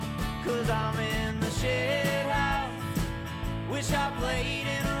'cause I'm in the shed house. Wish I played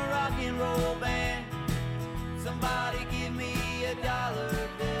in a rock and roll band. Somebody give me $1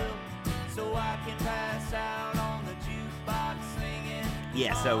 bill so I can pass out on the jukebox singing.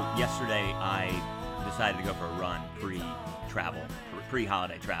 Yeah, so yesterday I decided to go for a run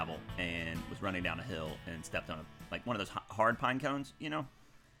pre-holiday travel, and was running down a hill and stepped on one of those hard pine cones, you know?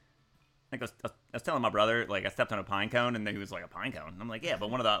 Like I was telling my brother, like I stepped on a pine cone, and then he was like, a pine cone? And I'm like, yeah,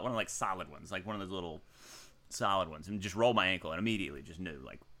 but one of like solid ones, like one of those little solid ones, and just rolled my ankle and immediately just knew,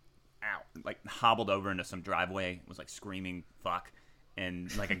 like, ow, like hobbled over into some driveway, was like screaming fuck,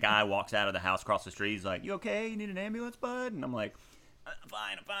 and like a guy walks out of the house across the street, he's like, you okay? You need an ambulance, bud? And I'm like, I'm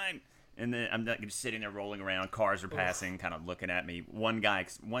fine. And then I'm just sitting there rolling around. Cars are passing, kind of looking at me. One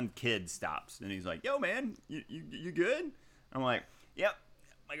kid stops, and he's like, "Yo, man, you good?" I'm like, "Yep."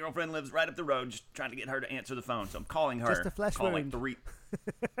 My girlfriend lives right up the road, just trying to get her to answer the phone. So I'm calling her. Just a flesh wound.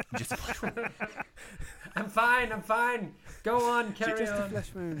 Just a flesh wound. I'm fine. Go on, carry just on. A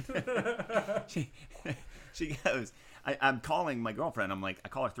flesh wound. She goes, I'm calling my girlfriend. I'm like, I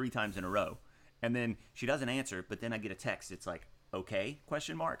call her 3 times in a row, and then she doesn't answer. But then I get a text. It's like, "Okay?" ?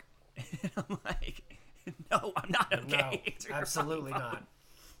 And I'm like, no, I'm not okay. No, absolutely not.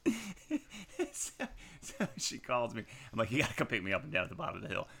 so she calls me. I'm like, you gotta come pick me up and down at the bottom of the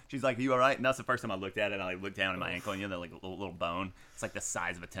hill. She's like, are you all right? And that's the first time I looked at it. And I looked down at my ankle, and you know, like a little bone. It's like the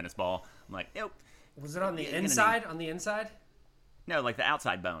size of a tennis ball. I'm like, nope. Was it on the inside? On the inside? No, like the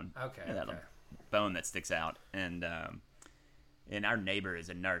outside bone. Okay. You know, that bone that sticks out. And our neighbor is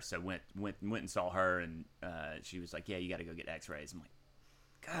a nurse, so went and saw her, and she was like, yeah, you got to go get X-rays. I'm like,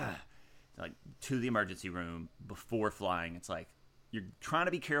 God, like to the emergency room before flying. It's like you're trying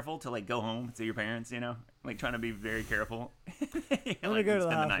to be careful to like go home to your parents, you know, like trying to be very careful. Like, go to the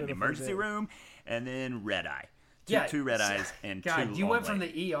spend the night in the hospital emergency room, and then red eye. Two red eyes and God, 2 you went long from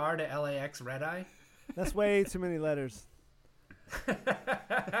legs. the ER to LAX red eye? That's way too many letters.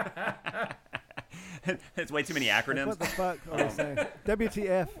 It's way too many acronyms. What the fuck are they saying?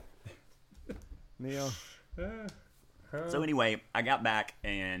 WTF, Neil. So anyway, I got back,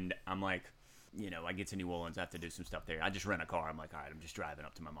 and I'm like, you know, I get to New Orleans, I have to do some stuff there. I just rent a car. I'm like, all right, I'm just driving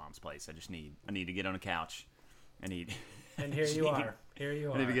up to my mom's place. I need to get on a couch. And here you are.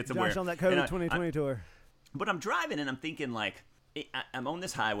 I need to get somewhere. Josh on that COVID 2020 tour. But I'm driving, and I'm thinking, like, I'm on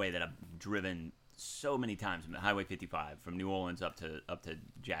this highway that I've driven so many times, Highway 55 from New Orleans up to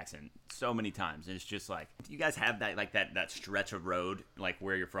Jackson, so many times. And it's just like, do you guys have that stretch of road, like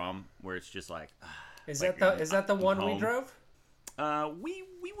where you're from, where it's just like, Is like that the one we home? drove?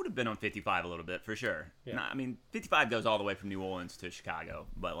 We would have been on 55 a little bit for sure. Yeah. I mean, 55 goes all the way from New Orleans to Chicago,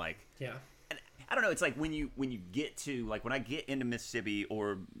 but like, Yeah. I don't know. It's like when you get to, like, when I get into Mississippi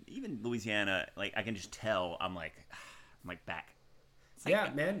or even Louisiana, like I can just tell I'm like back. It's like,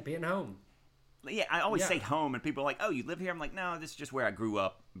 Yeah, man, being home. Yeah, I always say home, and people are like, "Oh, you live here?" I'm like, "No, this is just where I grew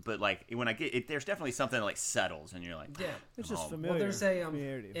up." But like when I get it, there's definitely something that like settles, and you're like, Yeah. It's I'm just home. familiar. Well, there's a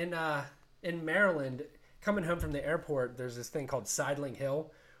familiarity. in Maryland, coming home from the airport, there's this thing called Sidling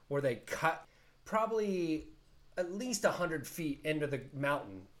Hill, where they cut probably at least 100 feet into the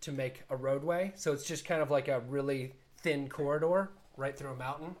mountain to make a roadway. So it's just kind of like a really thin corridor right through a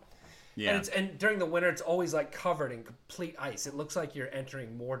mountain. Yeah. And during the winter, it's always like covered in complete ice. It looks like you're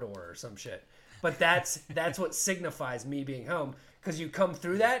entering Mordor or some shit. But that's what signifies me being home, because you come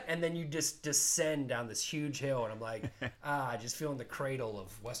through that and then you just descend down this huge hill, and I'm like, I just feel in the cradle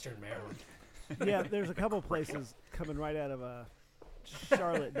of Western Maryland. Yeah, there's a couple places coming right out of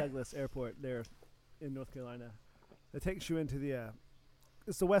Charlotte Douglas Airport there in North Carolina that takes you into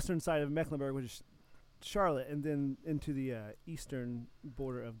it's the western side of Mecklenburg, which is Charlotte, and then into the eastern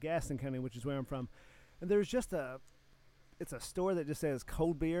border of Gaston County, which is where I'm from. And there's just it's a store that just says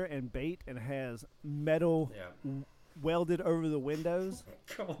cold beer and bait, and has metal welded over the windows.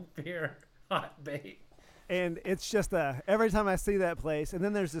 Cold beer, hot bait. And it's just every time I see that place, and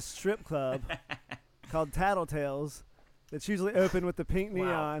then there's this strip club called Tattletales that's usually open with the pink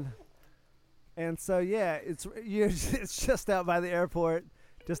neon. And so yeah, it's just out by the airport,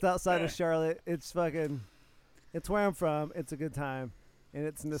 just outside of Charlotte. It's where I'm from. It's a good time, and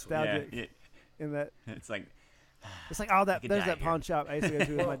it's nostalgic. In that it's like all that. There's that here. pawn shop I used to go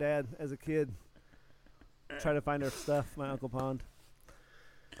to with my dad as a kid. Try to find our stuff, my Uncle Pond.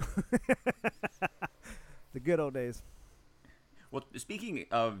 The good old days. Well, speaking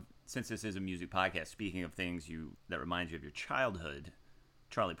of, since this is a music podcast, speaking of things that remind you of your childhood,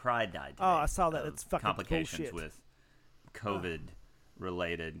 Charlie Pride died today. Oh, I saw that. of It's fucking complications bullshit. with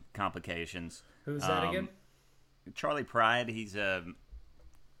COVID-related complications. Who's that again? Charlie Pride. He's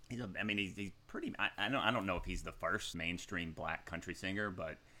pretty. I don't know if he's the first mainstream black country singer,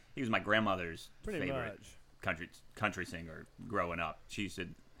 but he was my grandmother's Pretty favorite much. country singer growing up. She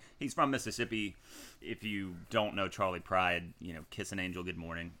said he's from Mississippi. If you don't know Charlie Pride, "Kiss an Angel Good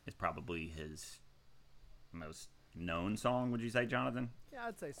Morning" is probably his most known song. Would you say, Jonathan? Yeah,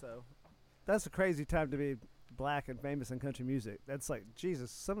 I'd say so. That's a crazy time to be black and famous in country music. That's like,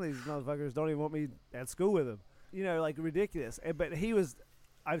 Jesus, some of these motherfuckers don't even want me at school with them. Like ridiculous. But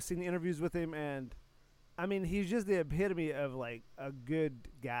I've seen the interviews with him, and I mean, he's just the epitome of like a good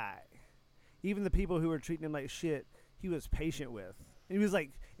guy. Even the people who were treating him like shit, he was patient with. And he was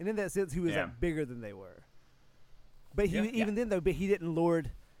like, and in that sense, he was like bigger than they were. But then though, he didn't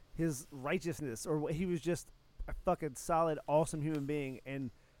lord his righteousness, or he was just a fucking solid, awesome human being,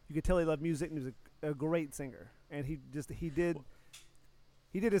 and you could tell he loved music, and he was a great singer. And he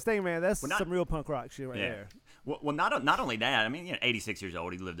did his thing, man. That's some real punk rock shit right there. Well, not only that. I mean, 86 years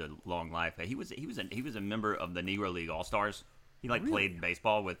old. He lived a long life. He was a member of the Negro League All Stars. He played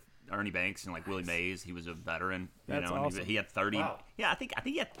baseball with Ernie Banks and Willie Mays. He was a veteran. That's awesome. He had 30. Wow. Yeah, I think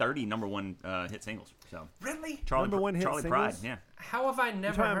he had 30 number one hit singles. So Really? Number one hit Charlie singles? Pride. Yeah. How have I You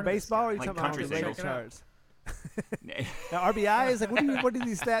never talking heard about of baseball, or this you Like talking about country on the radio singles. charts? Now, RBIs, like what are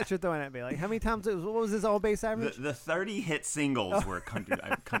these stats you're throwing at me? Like how many times? What was his all base average? The 30 hit singles were country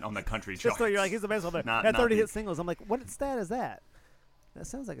on the country Just charts. so you're like, he's the best one. Not- Had not 30 the- hit singles. I'm like, what stat is that? That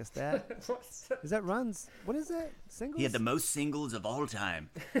sounds like a stat. guy? Is that runs? What is that? Singles? He had the most singles of all time.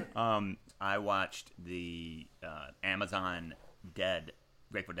 I watched the Amazon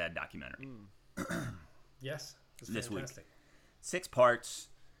Grateful Dead documentary. Yes. It's This week. fantastic. 6 parts.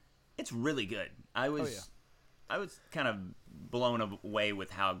 It's really good. I was kind of blown away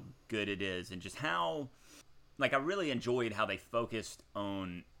with how good it is, and just how, I really enjoyed how they focused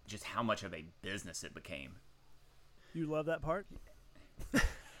on just how much of a business it became. You love that part?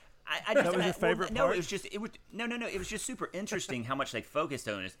 I That was your favorite no, part? It was just super interesting how much they focused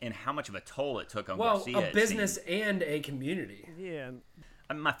on it and how much of a toll it took on Well, Garcia. a it business seemed. and a community. Yeah. and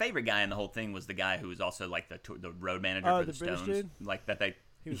I mean, my favorite guy in the whole thing was the guy who was also the road manager Oh, for the the British Stones. dude? Like that they.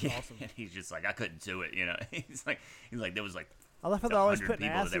 He was awesome. And he's just like, I couldn't do it. He's like there was I love how they're always 100 putting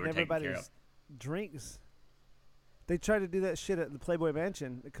people that they acid in were taking care everybody's of. drinks. They tried to do that shit at the Playboy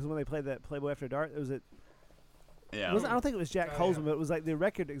Mansion because when they played that Playboy After Dark, it was at. Yeah. I don't think it was Jack Oh, Holzman, yeah. but it was like the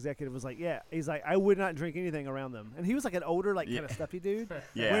record executive was like, yeah, he's like, I would not drink anything around them, and he was like an older, like kind of stuffy dude,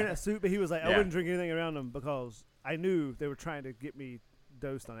 Yeah. wearing a suit, but he was like, I Yeah. wouldn't drink anything around them because I knew they were trying to get me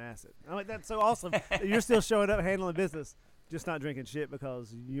dosed on acid. I'm like, that's so awesome. that You're still showing up handling business, just not drinking shit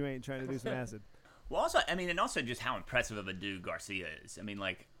because you ain't trying to do some acid. Well, also, I mean, and also just how impressive of a dude Garcia is. I mean,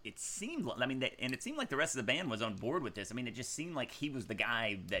 it seemed, and it seemed like the rest of the band was on board with this. I mean, it just seemed like he was the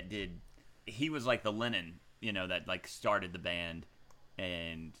guy that he was like the Lennon, that started the band,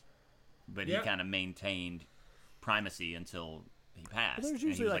 but he Yeah. kind of maintained primacy until he passed. But there's and he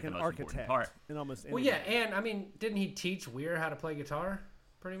usually was, like the an most important architect part. in almost. Well, any yeah, band. and I mean, didn't he teach Weir how to play guitar?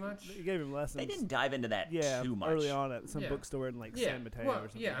 Pretty much. He gave him lessons. They didn't dive into that yeah, too much. early on at some Yeah. bookstore in like Yeah. San Mateo Well, or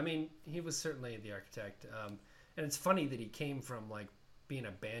something. yeah. I mean, he was certainly the architect, and it's funny that he came from being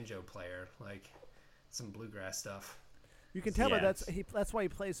a banjo player, some bluegrass stuff. You can tell, but Yes. that's why he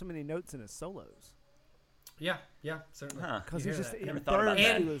plays so many notes in his solos. Yeah, certainly. Huh. Because You he's hear just that. he Never thought about burns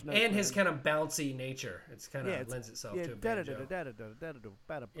that. through those notes, And his man. kind of bouncy nature. It's kind of lends itself to a banjo.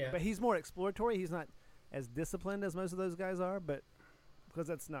 Yeah. But he's more exploratory. He's not as disciplined as most of those guys are, but because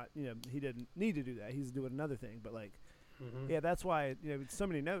that's not, he didn't need to do that. He's doing another thing. But Mm-hmm. yeah, that's why so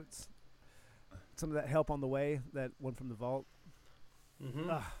many notes. Some of that help on the way, that one from the vault. Mm-hmm.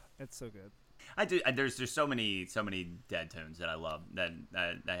 It's so good. I do. There's so many Dead tunes that I love that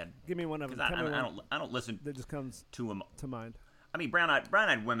I had. Give me one of them. Because Tell me one I don't listen that just comes to them. to mind. I mean, Brown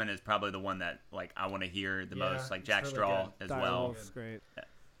Eyed Women is probably the one that I want to hear the Yeah, most. Like it's Jack really Straw good. as Dire well. Wolf's great.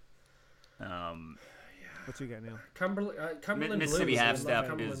 What you got, Neil? Cumberland Mississippi Blues. I Half love Step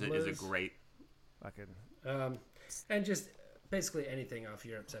Cumberland is a Blues. great. Fucking. And just basically anything off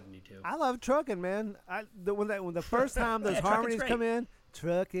Europe 72. I love trucking, man. When the first time those Yeah, Trucking's harmonies great. come in,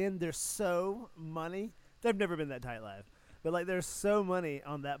 trucking, they're so money. They've never been that tight live, but there's so money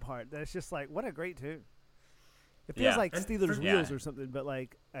on that part that it's just what a great tune. It feels Yeah. like And Steelers for- Wheels Yeah. or something, but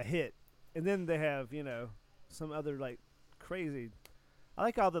a hit. And then they have some other crazy. I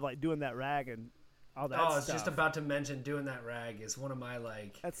like all the doing that rag and all that. Oh, I was stuff. just about to mention Doing That Rag is one of my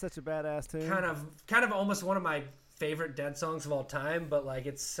That's such a badass tune. kind of almost one of my favorite Dead songs of all time, but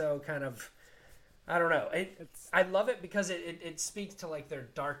it's so kind of, I don't know. I love it because it speaks to their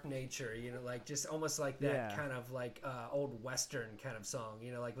dark nature, just almost like that Yeah. kind of old Western kind of song,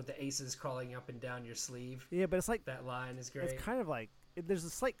 with the aces crawling up and down your sleeve. Yeah, but it's That line is great. it's kind of there's a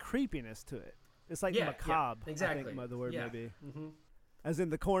slight creepiness to it. It's Yeah, macabre. I exactly. think the word Yeah. may be. Mm-hmm. As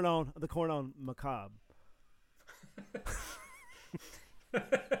in the corn on macabre.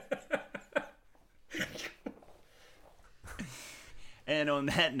 And on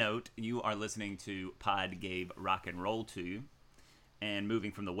that note, you are listening to Pod Gave Rock and Roll To. And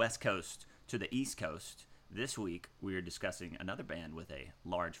moving from the West Coast to the East Coast, this week we are discussing another band with a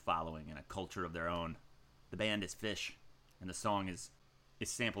large following and a culture of their own. The band is Phish, and the song is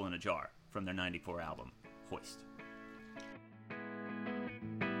Sample in a Jar from their 94 album, Hoist.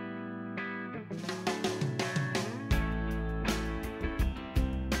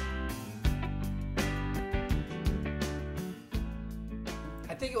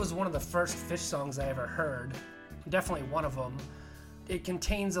 I think it was one of the first Phish songs I ever heard. Definitely one of them. It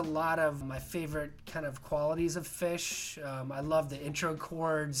contains a lot of my favorite kind of qualities of Phish. I love the intro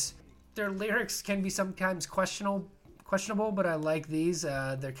chords. Their lyrics can be sometimes questionable, but I like these.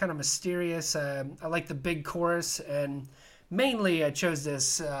 They're kind of mysterious. I like the big chorus, and mainly I chose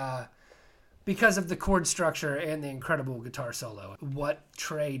this because of the chord structure and the incredible guitar solo. What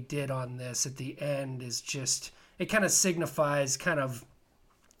Trey did on this at the end is just, it kind of signifies kind of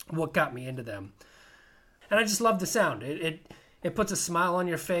what got me into them. And I just love the sound. It puts a smile on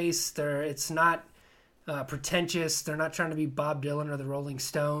your face. It's not pretentious. They're not trying to be Bob Dylan or the Rolling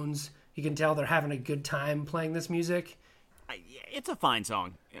Stones. You can tell they're having a good time playing this music. It's a fine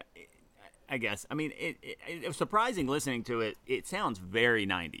song, I guess. I mean, it was surprising listening to it. It sounds very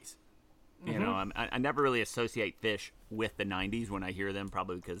 90s. You know, I never really associate Phish with the 90s when I hear them,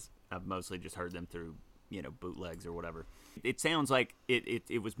 probably because I've mostly just heard them through, bootlegs or whatever. It sounds like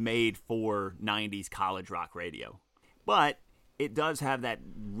it was made for 90s college rock radio. But it does have that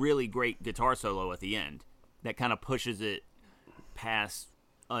really great guitar solo at the end that kind of pushes it past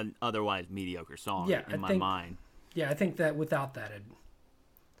an otherwise mediocre song in my mind. Yeah, I think that without that,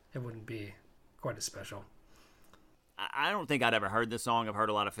 it wouldn't be quite as special. I don't think I'd ever heard this song. I've heard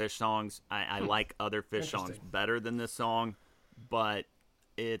a lot of Phish songs. I like other Phish songs better than this song, but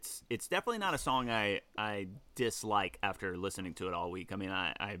it's definitely not a song I dislike after listening to it all week. I mean,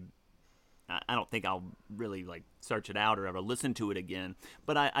 I don't think I'll really search it out or ever listen to it again,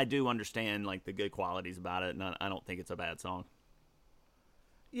 but I do understand the good qualities about it, and I don't think it's a bad song.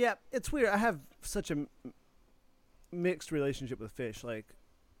 Yeah, it's weird. I have such a mixed relationship with Phish,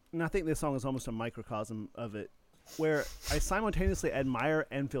 and I think this song is almost a microcosm of it, where I simultaneously admire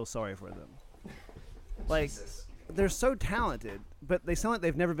and feel sorry for them. Jesus. They're so talented, but they sound like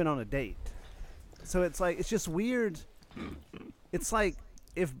they've never been on a date. So it's just weird. It's like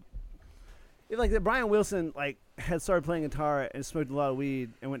if Brian Wilson had started playing guitar and smoked a lot of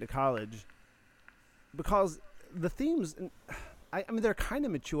weed and went to college, because the themes, I mean, they're kind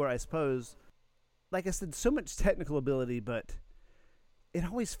of mature, I suppose. Like I said, so much technical ability, but it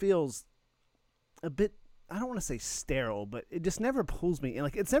always feels a bit, I don't want to say sterile, but it just never pulls me in.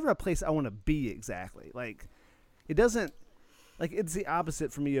 It's never a place I want to be exactly. It doesn't, it's the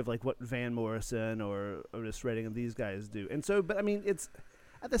opposite for me of what Van Morrison or Otis Redding and these guys do. And so, but I mean, it's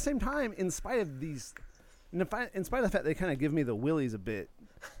at the same time, in spite of the fact they kind of give me the willies a bit,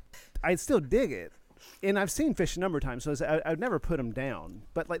 I still dig it. And I've seen Phish a number of times, so I'd never put them down.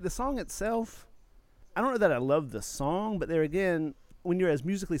 But the song itself, I don't know that I love the song, but there again, when you're as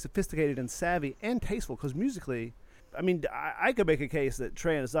musically sophisticated and savvy and tasteful, because musically, I mean, I could make a case that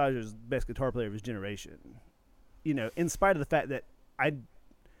Trey Anastasio is the best guitar player of his generation. In spite of the fact that I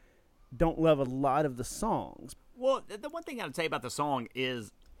don't love a lot of the songs. Well, the one thing I'd say about the song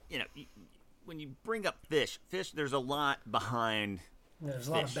is, when you bring up Phish, there's a lot behind. There's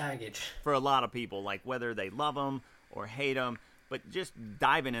a lot of baggage for a lot of people, whether they love them or hate them. But just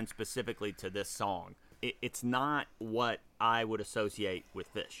diving in specifically to this song, it's not what I would associate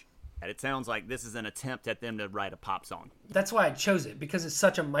with Phish. It sounds like this is an attempt at them to write a pop song. That's why I chose it, because it's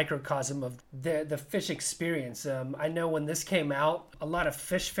such a microcosm of the Phish experience. I know when this came out, a lot of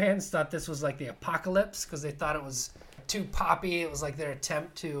Phish fans thought this was the apocalypse because they thought it was too poppy. It was their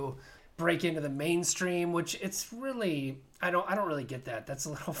attempt to break into the mainstream, which it's really, I don't really get that. It's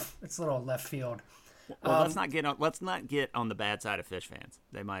a little left field. Well, let's not get on the bad side of Phish fans.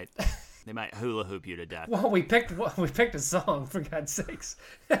 They might hula hoop you to death. Well, we picked a song, for God's sakes.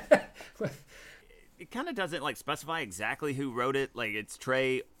 It kind of doesn't specify exactly who wrote it. It's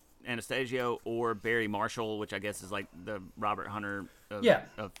Trey Anastasio or Barry Marshall, which I guess is the Robert Hunter of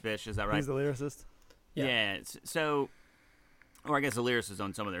Phish. Is that right? He's the lyricist. Yeah. So, or I guess the lyricist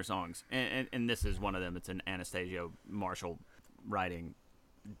on some of their songs, and this is one of them. It's an Anastasio Marshall writing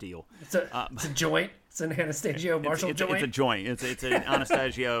deal. It's a joint. It's an Anastasio Marshall joint. It's a joint. It's an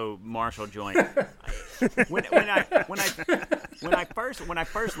Anastasio Marshall joint. When I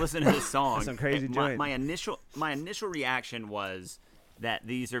first listened to this song, some crazy joint. My initial reaction was that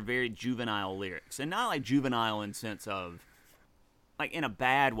these are very juvenile lyrics, and not like juvenile in sense of like in a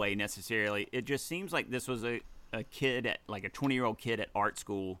bad way necessarily. It just seems like this was a kid at like a 20-year-old kid at art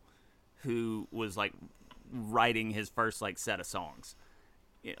school who was like writing his first like set of songs,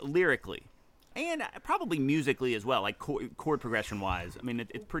 lyrically, and probably musically as well, like chord progression wise. I mean,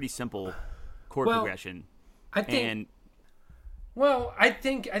 it's pretty simple chord progression. I think. I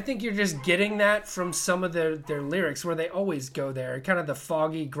think you're just getting that from some of their lyrics where they always go there, kind of the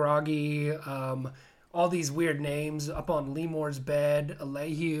foggy, groggy, all these weird names up on Lemore's bed,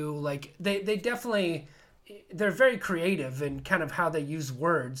 Elihu. Like they definitely, they're very creative in kind of how they use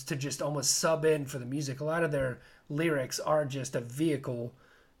words to just almost sub in for the music. A lot of their lyrics are just a vehicle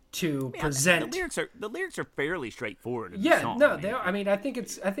to present. The lyrics are fairly straightforward. In yeah, the song. no, they are. I mean, I think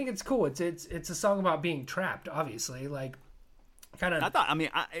it's cool. It's a song about being trapped, obviously, like. Kind of.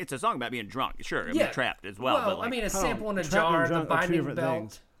 It's a song about being drunk, sure. I mean, trapped as well. Well, but like, I mean, a sample in a jar, the binding belt.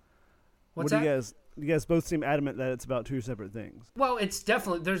 Things. What's that? You guys both seem adamant that it's about two separate things. Well,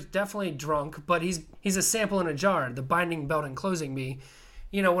 there's definitely drunk, but he's a sample in a jar, the binding belt enclosing me.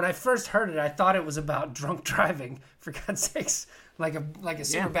 You know, when I first heard it, I thought it was about drunk driving. For God's sakes, like a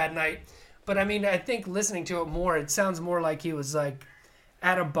super bad night. But I mean, I think listening to it more, it sounds more like he was like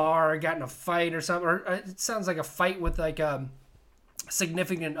at a bar, got in a fight or something, or it sounds like a fight with like a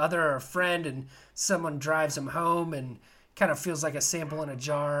significant other or a friend, and someone drives him home, and kind of feels like a sample in a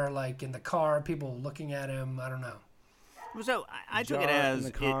jar, like in the car, people looking at him. I don't know. So I took it as in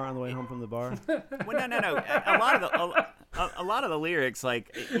the car on the way home from the bar. Well, no. A lot of the lyrics,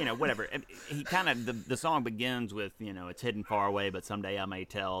 like, you know, whatever. He kind of the song begins with, you know, it's hidden far away, but someday I may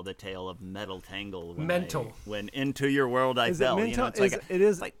tell the tale of metal tangle. When into your world I fell. Mental? You know, it's It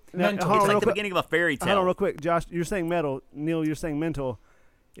is like mental. It's like the beginning of a fairy tale. Hold on, real quick, Josh. You're saying metal. Neil, you're saying mental.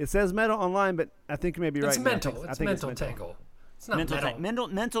 It says metal online, but I think you may be right. It's mental. I think it's mental tangle. It's not metal.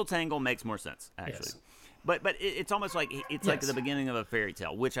 Mental tangle makes more sense, actually. Yes. But it's almost like it's like the beginning of a fairy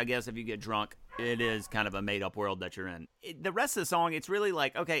tale, which I guess if you get drunk, it is kind of a made-up world that you're in. The rest of the song, it's really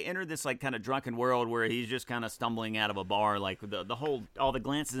like, okay, enter this like kind of drunken world where he's just kind of stumbling out of a bar, like all the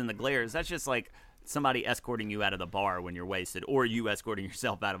glances and the glares. That's just like somebody escorting you out of the bar when you're wasted, or you escorting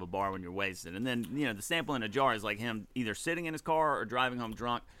yourself out of a bar when you're wasted. And then, you know, the sample in a jar is like him either sitting in his car or driving home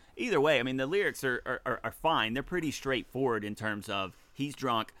drunk. Either way, I mean, the lyrics are fine. They're pretty straightforward in terms of he's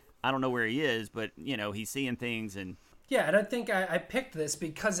drunk. I don't know where he is, but, you know, he's seeing things. And yeah, and I think I picked this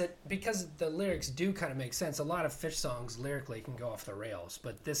because the lyrics do kind of make sense. A lot of Phish songs lyrically can go off the rails,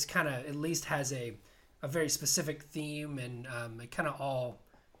 but this kind of at least has a very specific theme, and it kind of all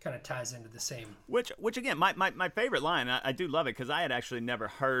kind of ties into the same. Which again, my favorite line, I do love it because I had actually never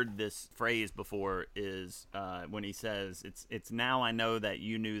heard this phrase before, is when he says, it's now I know that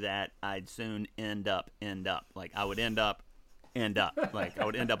you knew that I'd soon end up. Like I would end up, like I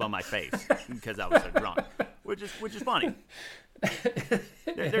would end up on my face because I was so drunk, which is funny.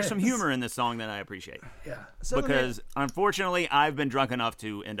 There's some humor in this song that I appreciate. Yeah. So because unfortunately, I've been drunk enough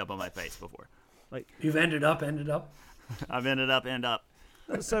to end up on my face before. Like you've ended up. I've ended up.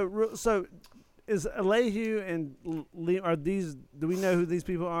 So is Elihu and Liam, are these? Do we know who these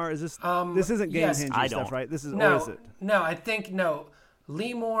people are? Is this? This isn't Gamehenge stuff, right? This is. No, or is it? No, I think no.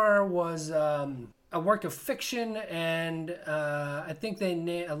 Lemore was a work of fiction, and I think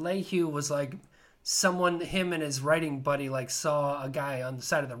Elihu was like him and his writing buddy like saw a guy on the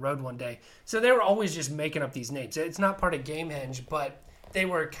side of the road one day. So they were always just making up these names. It's not part of Gamehenge, but they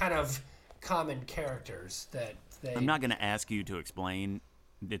were kind of common characters that they. I'm not going to ask you to explain.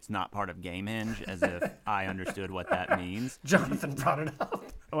 It's not part of Gamehenge, as if I understood what that means. Jonathan brought it up.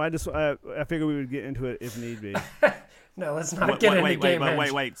 Oh, I figured we would get into it if need be. No, let's not get into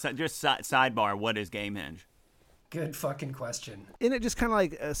Gamehenge. Wait. Just sidebar. What is Gamehenge? Good fucking question. Isn't it just kind of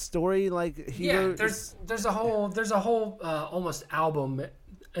like a story? Like there's a whole almost album,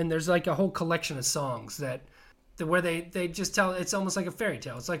 and there's like a whole collection of songs where they just tell. It's almost like a fairy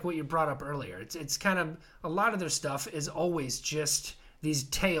tale. It's like what you brought up earlier. It's kind of a lot of their stuff is always just these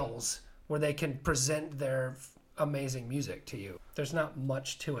tales where they can present their amazing music to you. There's not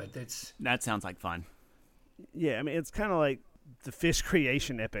much to it. That sounds like fun. Yeah, I mean, it's kind of like the Phish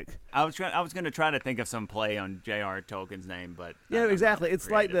creation epic. I was going to try to think of some play on J.R. Tolkien's name, but yeah, exactly. It's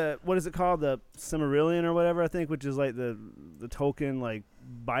creative. like what is it called, the Silmarillion or whatever, I think, which is like the Tolkien like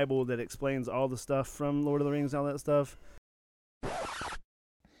Bible that explains all the stuff from Lord of the Rings and all that stuff.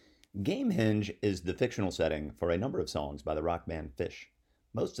 Gamehenge is the fictional setting for a number of songs by the rock band Phish.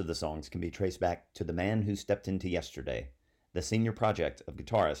 Most of the songs can be traced back to The Man Who Stepped Into Yesterday, the senior project of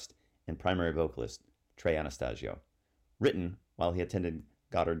guitarist and primary vocalist Trey Anastasio, written while he attended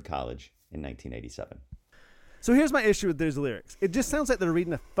Goddard College in 1987. So here's my issue with these lyrics. It just sounds like they're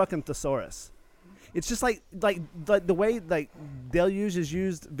reading a fucking thesaurus. It's just like the way like deluge is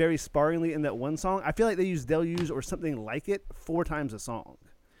used very sparingly in that one song. I feel like they use deluge or something like it 4 times a song.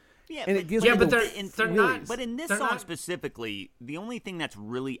 Yeah, And it gives Yeah, me but the they're not. willies. But in this They're song not- specifically, the only thing that's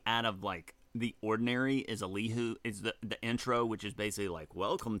really out of like the ordinary is Elihu is the intro, which is basically like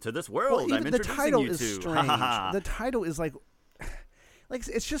 "Welcome to this world." Well, I'm even the introducing title you is to. strange. Ha, ha, ha. The title is like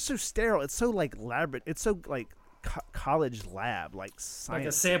it's just so sterile. It's so like elaborate. It's so like college lab, like science. Like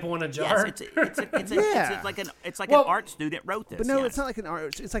a sample in a Yes, jar. Yeah. it's like Well, an art student wrote this. But no, yes. it's not like an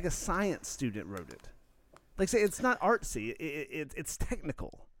art. It's like a science student wrote it. Like say, it's not artsy. It's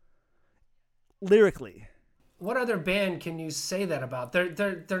technical. Lyrically, What other band can you say that about?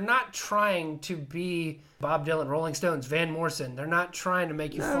 They're not trying to be Bob Dylan, Rolling Stones, Van Morrison. They're not trying to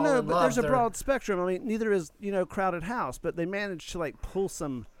make you fall no, in but love. there's a They're- broad spectrum. I mean, neither is Crowded House, but they managed to like pull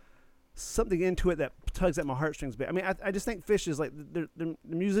something into it that tugs at my heartstrings. But I mean, I just think Fish is like the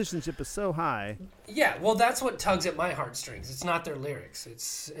musicianship is so high. Yeah, well, that's what tugs at my heartstrings. It's not their lyrics.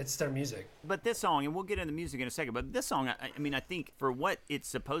 It's their music. But this song, and we'll get into music in a second, but this song, I mean, I think for what it's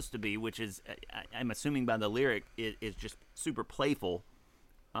supposed to be, which is, I'm assuming by the lyric, is just super playful.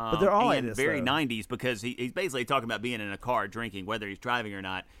 But they're all and like this, very though. 90s because he's basically talking about being in a car drinking, whether he's driving or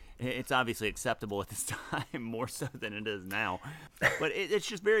not. It's obviously acceptable at this time, more so than it is now. But it's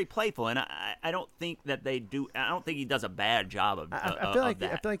just very playful, and I don't think that they do. I don't think he does a bad job of, I feel like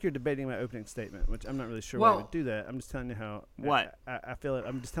that. I feel like you're debating my opening statement, which I'm not really sure why Well- I would do that. I'm just telling you how What? I feel.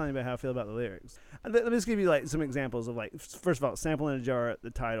 I'm just telling you about how I feel about the lyrics. Let me just give you like some examples of like. First of all, "Sample in a Jar."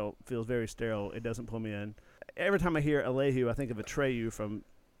 The title feels very sterile. It doesn't pull me in. Every time I hear Elihu, I think of Atreyu from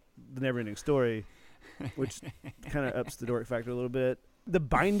The Neverending Story, which kind of ups the dork factor a little bit. The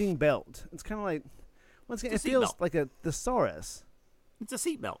Binding Belt. It's kind of like once again, it It's a feels seatbelt. like a thesaurus. It's a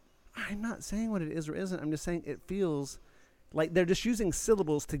seatbelt. I'm not saying what it is or isn't. I'm just saying it feels like they're just using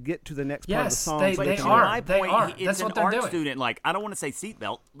syllables to get to the next part of the Yes, song. they so are. can- My They point, are. it's That's an what they're art doing. student. Like, I don't want to say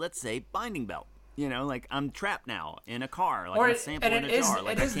seatbelt. Let's say binding belt. You know, like I'm trapped now in a car. Like Or I'm a it, sample and in it a is jar.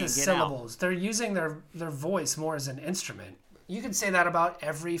 Like it I is can't the get out. syllables. They're using their voice more as an instrument. You can say that about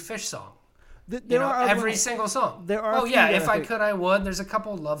every Fish song. You There know, are every other- single song. there are Oh a few yeah, that if I I think- could, I would. There's a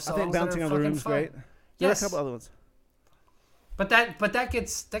couple love I songs. think that Bouncing are on the fucking Room's fun. great. There Yes. are a couple other ones. But that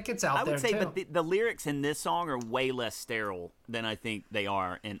gets out I there would say, too. but the lyrics in this song are way less sterile than I think they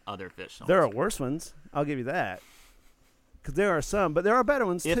are in other Fish songs. There are worse ones. I'll give you that. Because there are some, but there are better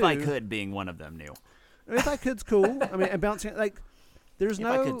ones if too. I could, being one of them, Neil. If I could's cool. I mean, and Bouncing like there's If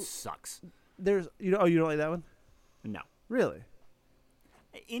no I could, sucks. there's you don't like that one? No. Really?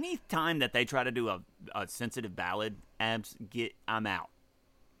 Any time that they try to do a sensitive ballad, I'm out.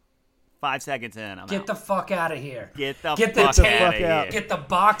 5 seconds in, I'm Get out. the fuck out of here. Get the Get the fuck tape. out of Fuck out. here. Get the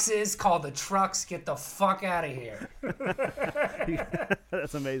boxes. Call the trucks. Get the fuck out of here.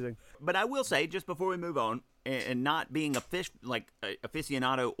 That's amazing. But I will say, just before we move on, and not being a Fish like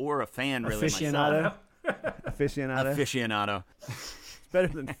aficionado or a fan really Aficionado. myself, Aficionado. aficionado It's better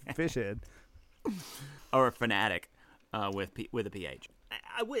than Fishhead. or a fanatic with a PH.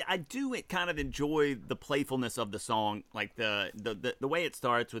 I do kind of enjoy the playfulness of the song, like the way it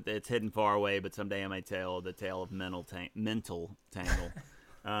starts with "It's hidden far away, but someday I may tell the tale of mental tangle."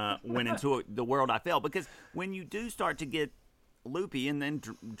 Went into the world I felt, because when you do start to get loopy, and then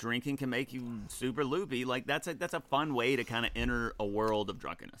drinking can make you super loopy, like that's a fun way to kind of enter a world of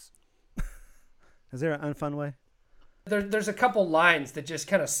drunkenness. Is there an unfun way? There's a couple lines that just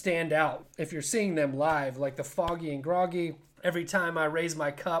kind of stand out if you're seeing them live, like the foggy and groggy. Every time I raise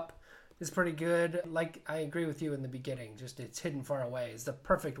my cup is pretty good. Like, I agree with you in the beginning. Just "It's hidden far away" is the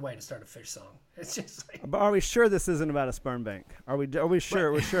perfect way to start a Fish song. It's just like, But are we sure this isn't about a sperm bank? Are we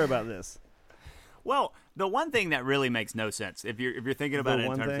sure? We're sure about this. Well, the one thing that really makes no sense, if you're thinking about it in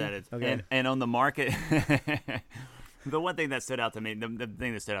one terms thing? that it's Okay. and on the market, the one thing that stood out to me, the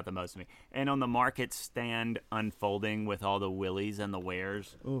thing that stood out the most to me, and on the market stand unfolding with all the willies and the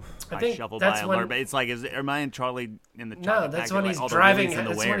wares. I I think shuffle that's by when- alert, but it's like, am I in Charlie in the no, Chocolate that's Factory, when like, he's all the driving. willies and the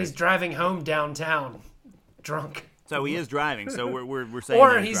That's when he's wares? driving home downtown, drunk. So he is driving. So we're saying,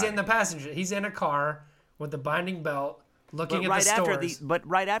 Or that he's in driving. the passenger. He's in a car with the binding belt, looking But at the stores. but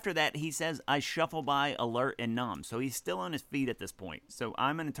right after that, he says, "I shuffle by, alert and numb." So he's still on his feet at this point. So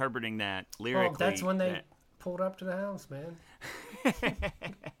I'm interpreting that lyrically. Well, that's when they that- pulled up to the house, man.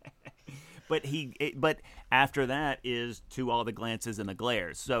 But after that is "To all the glances and the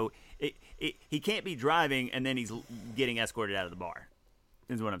glares." So he can't be driving and then he's getting escorted out of the bar.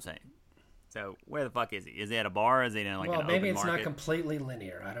 Is what I'm saying. So where the fuck is he? Is he at a bar? Is he in like Well, an maybe open it's market? not completely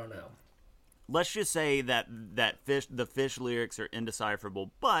linear. I don't know. Let's just say that the Fish lyrics are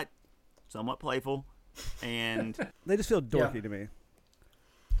indecipherable, but somewhat playful, And They just feel dorky to me.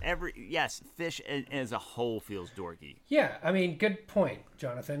 Fish as a whole feels dorky. Yeah, I mean, good point,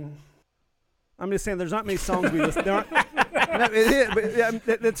 Jonathan. I'm just saying, there's not many songs we listen. There aren't, no, it is, but yeah,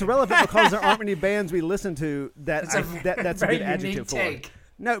 it's relevant because there aren't many bands we listen to that's a Very good adjective for. take.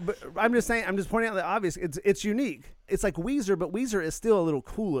 No, but I'm just saying. I'm just pointing out the obvious. It's unique. It's like Weezer, but Weezer is still a little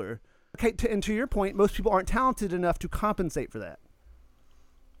cooler. Okay, and to your point, most people aren't talented enough to compensate for that.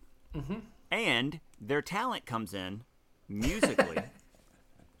 Mm-hmm. And their talent comes in musically.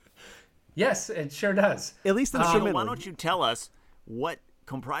 Yes, it sure does. At least So instrumentally. why don't you tell us what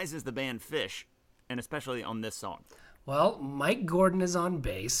comprises the band Fish, and especially on this song? Well, Mike Gordon is on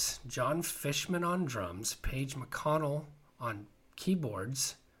bass, John Fishman on drums, Paige McConnell on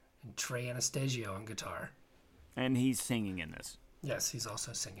keyboards, and Trey Anastasio on guitar. And he's singing in this. Yes, he's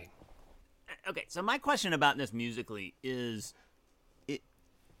also singing. Okay, so my question about this musically is,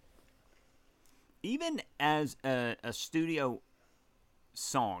 even as a studio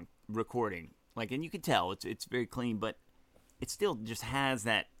song recording, like, and you can tell it's very clean, but it still just has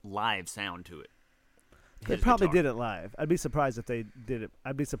that live sound to it. They probably did it live. I'd be surprised if they did it.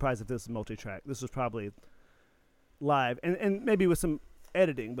 I'd be surprised if this was multi-track. This was probably live, and maybe with some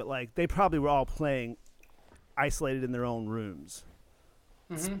editing, but like they probably were all playing isolated in their own rooms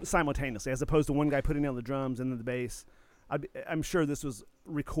simultaneously, as opposed to one guy putting down the drums and then the bass. I'm sure this was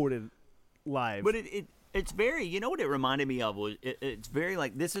recorded live. But it's very, you know what it reminded me of was it's very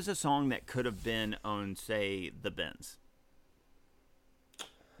like, this is a song that could have been on, say, the Bends.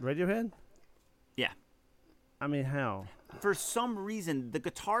 Radiohead? Yeah. I mean, how? For some reason, the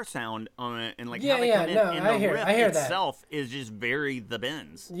guitar sound on it and like Yeah, how they yeah, come in, no, and I the hear riff that. itself is just very the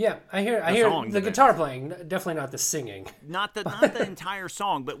Bends. Yeah, I hear song, the the guitar playing, definitely not the singing. Not the entire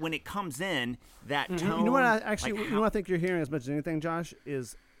song, but when it comes in, that tone. You know what? I like I think you're hearing as much as anything, Josh,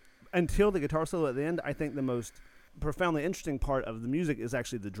 is until the guitar solo at the end. I think the most profoundly interesting part of the music is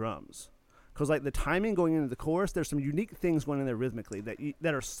actually the drums, because like the timing going into the chorus, there's some unique things going in there rhythmically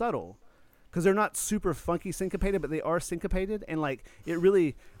that are subtle. Because they're not super funky syncopated, but they are syncopated, and like it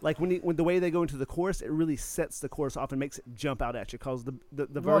really, like when the way they go into the chorus, it really sets the chorus off and makes it jump out at you. Because the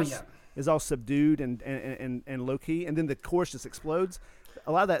verse is all subdued and low key, and then the chorus just explodes.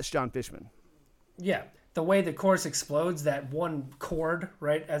 A lot of that's John Fishman. Yeah, the way the chorus explodes, that one chord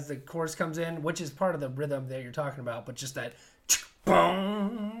right as the chorus comes in, which is part of the rhythm that you're talking about, but just that,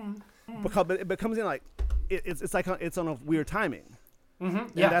 boom. But it comes in like it's like it's on a weird timing. Mm-hmm.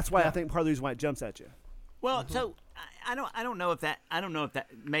 And Yeah, that's why I think part of the reason why it jumps at you. Well, so I don't know if that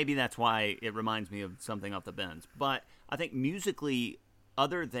maybe that's why it reminds me of something off the Bends. But I think musically,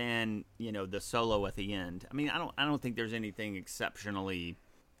 other than the solo at the end, I mean I don't think there's anything exceptionally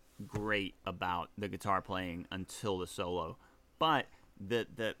great about the guitar playing until the solo. But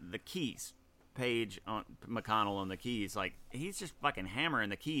the keys, Paige on McConnell on the keys, like he's just fucking hammering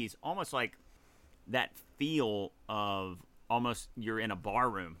the keys, almost like that feel of almost you're in a bar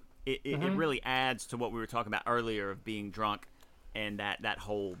room. It really adds to what we were talking about earlier of being drunk and that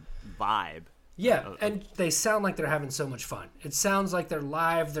whole vibe. Yeah, and they sound like they're having so much fun. It sounds like they're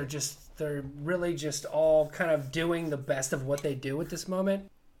live. They're really just all kind of doing the best of what they do at this moment.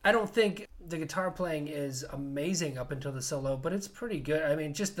 I don't think the guitar playing is amazing up until the solo, but it's pretty good. I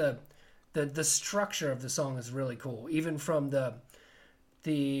mean, just the structure of the song is really cool. Even from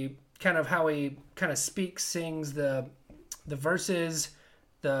the kind of how he kind of speaks, sings the verses,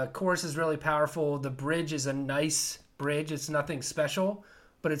 the chorus is really powerful. The bridge is a nice bridge. It's nothing special,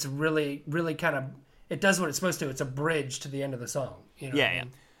 but it's really, really kind of, it does what it's supposed to. It's a bridge to the end of the song. Yeah.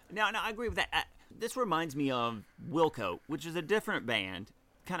 No, I agree with that. This reminds me of Wilco, which is a different band,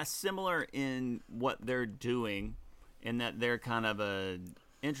 kind of similar in what they're doing, in that they're kind of a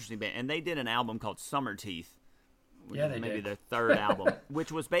interesting band. And they did an album called Summer Teeth. Yeah, they maybe did. their third album,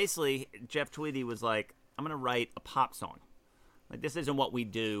 which was basically Jeff Tweedy was like, I'm going to write a pop song. Like, this isn't what we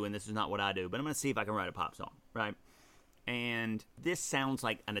do, and this is not what I do, but I'm going to see if I can write a pop song, right? And this sounds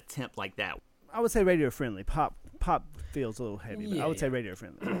like an attempt like that. I would say radio friendly. Pop feels a little heavy, but I would say Yeah. radio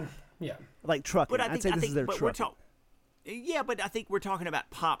friendly. Yeah. Like trucking. But I'd say this is their but trucking. but I think we're talking about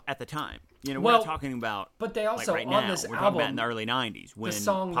pop at the time. We're Well, not talking about. but they also, like right on now, this we're talking about in album, the early '90s when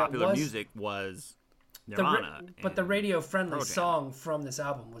song that popular was- music was The Nirvana. but the radio-friendly Pearl Jam. song from this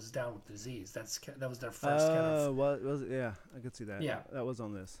album was "Down with Disease." That was their first kind of. was it? Yeah, I could see that. Yeah. That was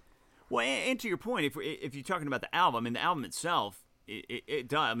on this. Well, and to your point, if you're talking about the album, and the album itself, it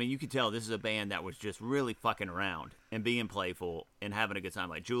does. I mean, you could tell this is a band that was just really fucking around and being playful and having a good time.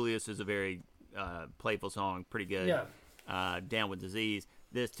 Like Julius is a very playful song, pretty good. Yeah. Down with Disease.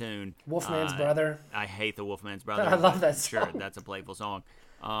 This tune, Wolfman's Brother. I hate the Wolfman's Brother. I love that Sure, song. that's a playful song.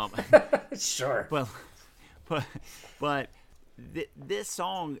 Sure. But this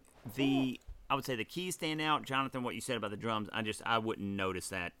song, I would say the keys stand out. Jonathan, what you said about the drums, I wouldn't notice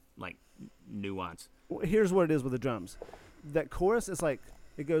that like nuance. Well, here's what it is with the drums. That chorus is like,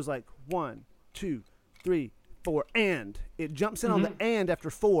 it goes like 1, 2, 3, 4, and it jumps in on the and after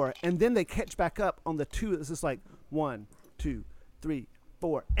 4, and then they catch back up on the 2. It's just like 1, 2, 3,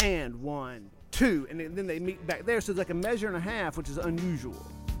 4, and 1, 2, and then they meet back there. So it's like a measure and a half, which is unusual.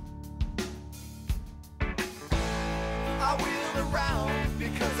 I wheeled around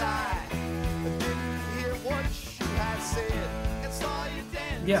because I didn't hear what you had said and saw you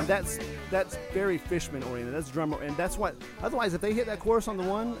dance. Yeah. And that's very Fishman oriented. That's drummer, and that's what. Otherwise, if they hit that chorus on the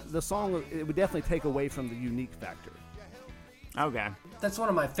one, the song, it would definitely take away from the unique factor. Okay. That's one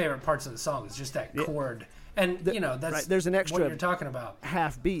of my favorite parts of the song is just that chord. And, that's right, there's an extra what you're talking about.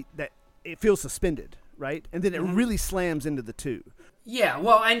 half beat that it feels suspended, right? And then it really slams into the 2. Yeah,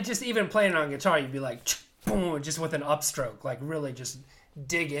 well, and just even playing it on guitar, you'd be like, boom, just with an upstroke, like really just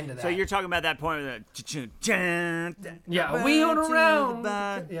dig into that. So you're talking about that point where yeah, wheeled around.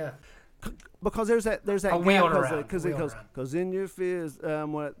 Yeah. Because there's that A wheeled around. because it goes, because in your fears,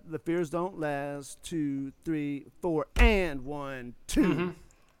 what the fears don't last, 2, 3, 4, and 1, 2.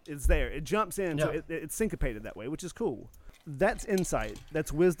 It's there. It jumps in, so it's syncopated that way, which is cool. That's insight.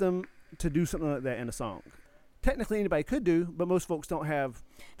 That's wisdom to do something like that in a song. Technically, anybody could do, but most folks don't have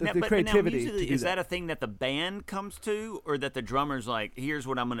the creativity to do is that a thing that the band comes to, or that the drummer's like, here's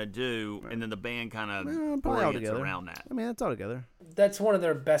what I'm going to do, and then the band kind of probably all orients together. around that? I mean, it's all together. That's one of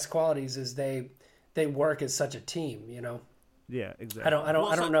their best qualities is they work as such a team, Yeah, exactly. I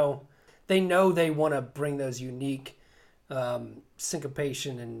don't know. They know they want to bring those unique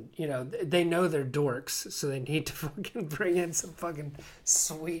syncopation, and they know they're dorks, so they need to fucking bring in some fucking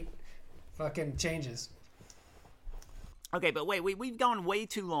sweet fucking changes. Okay, but wait, we've gone way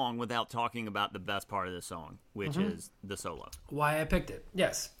too long without talking about the best part of the song, which is the solo. Why I picked it.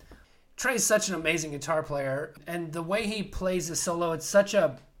 Yes. Trey's such an amazing guitar player, and the way he plays the solo, it's such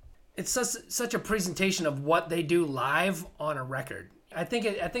a presentation of what they do live on a record. I think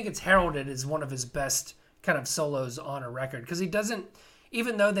it's heralded as one of his best kind of solos on a record, because he doesn't,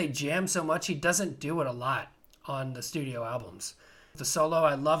 even though they jam so much, he doesn't do it a lot on the studio albums. The solo,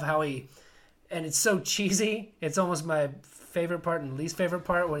 I love how and it's so cheesy. It's almost my favorite part and least favorite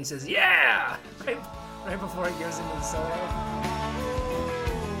part when he says, yeah! Right before he goes into the solo.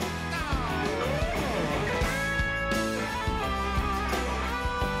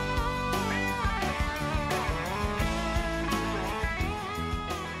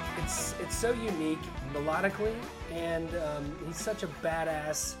 It's so unique melodically, and he's such a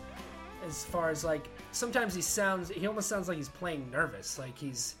badass as far as like, sometimes he almost sounds like he's playing nervous, like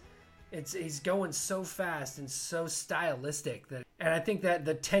he's going so fast and so stylistic and I think that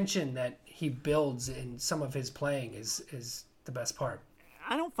the tension that he builds in some of his playing is the best part.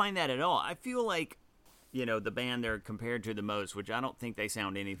 I don't find that at all. I feel like, the band they're compared to the most, which I don't think they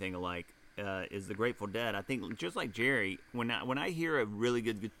sound anything alike, is the Grateful Dead. I think just like Jerry, when I hear a really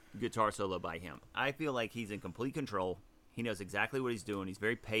good guitar solo by him, I feel like he's in complete control. He knows exactly what he's doing. He's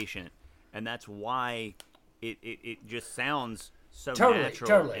very patient, and that's why it just sounds so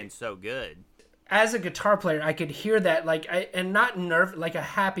natural and so good. As a guitar player, I could hear that, and not like a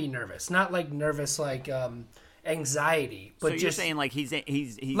happy nervous, not like nervous like anxiety, but so just you're saying like he's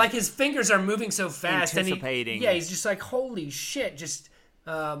like his fingers are moving so fast, anticipating. And he's just like, holy shit, just.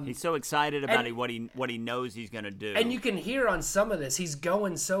 He's so excited about what he knows he's gonna do, and you can hear on some of this, he's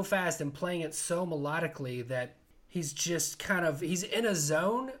going so fast and playing it so melodically that he's just he's in a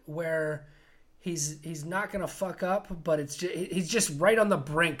zone where he's not gonna fuck up, but he's just right on the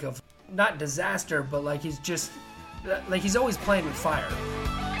brink of not disaster, but like he's just like he's always playing with fire.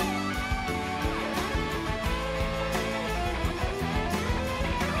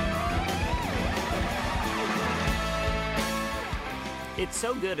 It's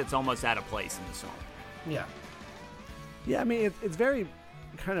so good, it's almost out of place in the song. Yeah. Yeah, I mean, it's very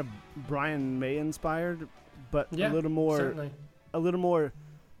kind of Brian May inspired, but yeah, a little more, certainly. A little more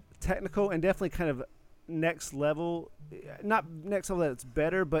technical and definitely kind of next level. Not next level that it's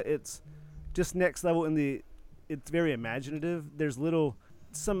better, but it's just next level it's very imaginative. There's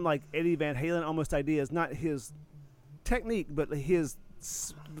some like Eddie Van Halen almost ideas, not his technique, but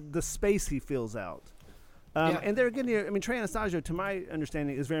the space he fills out. And there again, I mean, Trey Anastasio, to my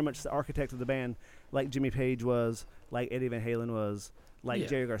understanding, is very much the architect of the band, like Jimmy Page was, like Eddie Van Halen was, like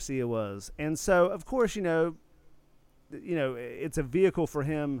Jerry Garcia was. And so, of course, it's a vehicle for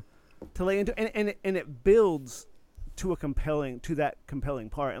him to lay into, and it builds to that compelling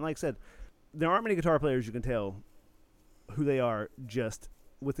part. And like I said, there aren't many guitar players you can tell who they are just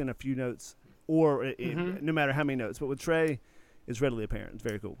within a few notes, or no matter how many notes. But with Trey, it's readily apparent. It's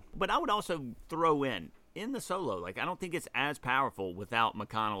very cool. But I would also throw in the solo, like, I don't think it's as powerful without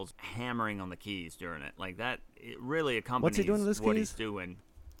McConnell's hammering on the keys during it. Like, that, it really accompanies What's he doing to those what keys? he's doing.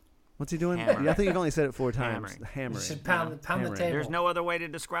 What's he doing? Hammering. I think you've only said it 4 times. Hammering. Hammering. You should pound the Hammering. table. There's no other way to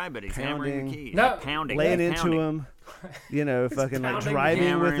describe it. He's hammering Pounding. the keys. No. Pounding. Laying He's into pounding. him, fucking like pounding.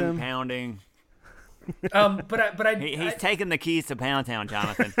 driving with Hammering, him. pounding. He's taking the keys to Pound Town,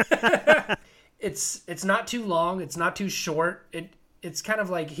 Jonathan. It's not too long. It's not too short. It's kind of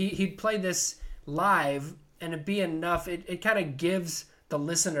like he'd play this live and it'd be enough. It kind of gives the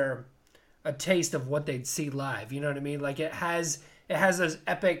listener a taste of what they'd see live. You know what I mean? Like it has those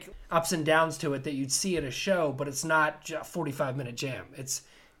epic ups and downs to it that you'd see at a show, but it's not a 45-minute jam. It's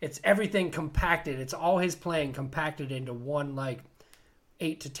everything compacted. It's all his playing compacted into one like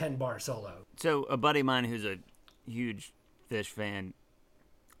 8 to 10 bar solo. So a buddy of mine who's a huge Fish fan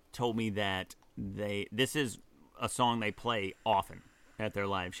told me that this is a song they play often at their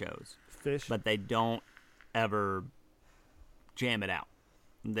live shows, Fish. but they don't ever jam it out.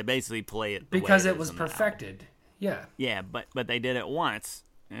 They basically play it the Because way it was is on the album. perfected. Yeah. Yeah, but they did it once.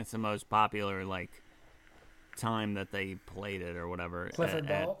 And it's the most popular time that they played it or whatever Clifford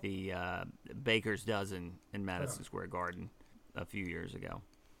Ball? at the Baker's Dozen in Madison Square Garden a few years ago.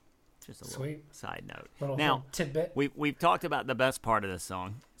 Just a little Sweet. side note. Little Now, tidbit. we've talked about the best part of this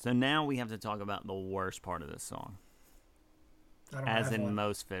song, so now we have to talk about the worst part of this song, I don't as have in one.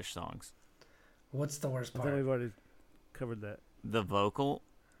 most Fish songs: What's the worst I think part? we've already covered that. the vocal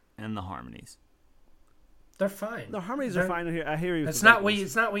and the harmonies. They're fine. The harmonies are They're- fine here. I hear you. with It's the not what vocals.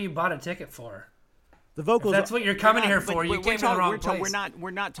 it's not what you bought a ticket for. The If vocals. that's what you're coming here for. You came to the wrong place.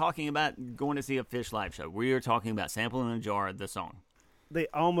 We're not talking about going to see a Fish live show. We are talking about sampling in a jar the song. they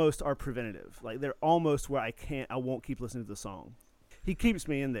almost are preventative. Like they're almost where I won't keep listening to the song. He keeps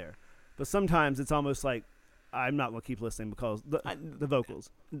me in there, but sometimes it's almost like I'm not going to keep listening because the vocals.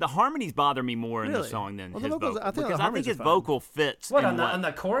 The harmonies bother me more in the Really? song than Well, the his vocals- vocal. I think the because I harmonies think his are fine. vocal fits. What in on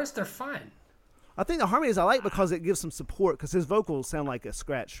the chorus? They're fine. I think the harmonies I like because it gives some support because his vocals sound like a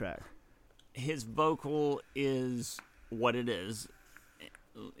scratch track. his vocal is what it is,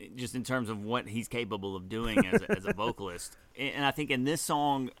 just in terms of what he's capable of doing as a vocalist. And I think in this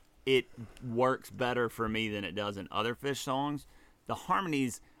song, it works better for me than it does in other Fish songs. The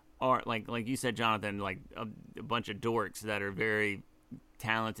harmonies are, like you said, Jonathan, like a bunch of dorks that are very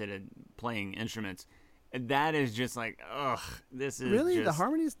talented at playing instruments. And that is just like, ugh, this is Really, just, the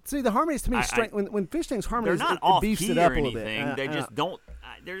harmonies? See, the harmonies to me, I- when Fish sings they're harmonies, not it off beefs key it up or a little anything. bit. They just don't.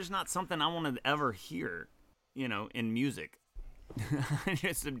 They're just not something I want to ever hear, in music. I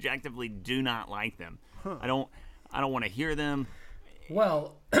just subjectively do not like them. I don't want to hear them.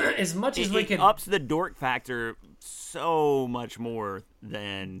 Well, as much as we It could. ups the dork factor so much more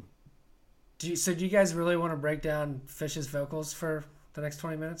than. So do you guys really want to break down Fish's vocals for the next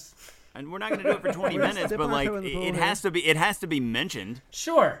 20 minutes? And we're not going to do it for 20 We're minutes, dipping but our like toe in the pool it here. has to be. It has to be mentioned.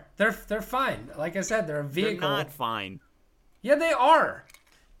 Sure, they're fine. Like I said, they're a They're vehicle. not fine. Yeah, they are.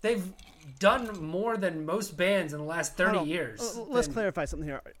 They've done more than most bands in the last 30 Hold on. years. Let's Then- clarify something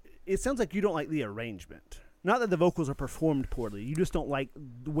here. It sounds like you don't like the arrangement. Not that the vocals are performed poorly. You just don't like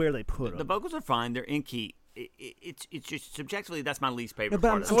where they put The them. vocals are fine. They're in key. It's just subjectively that's my least favorite but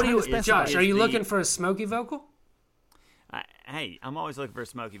part. I'm of So the what do trying you, to specify. Josh? Are you the- looking for a smoky vocal? Hey, I'm always looking for a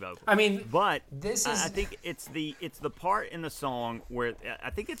smoky vocal. I mean, But this I is- think it's the part in the song where I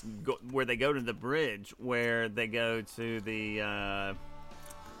think it's where they go to the bridge, where they go to the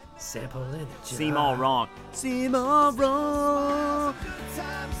sample in it. "Seem All Wrong." Seem all wrong.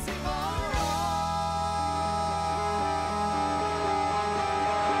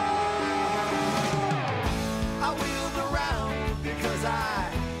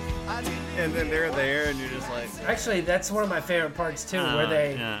 And then they're there, and you're just like, Actually, that's one of my favorite parts too,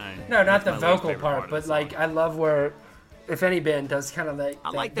 where yeah, no, not that's the my least vocal favorite part, of but the like song. I love where, if any band does kind of like. I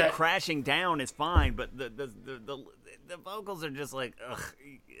like the crashing down is fine, but the vocals are just like,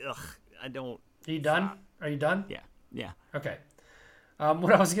 ugh. I don't. Are you done? Are you done? Yeah. Okay.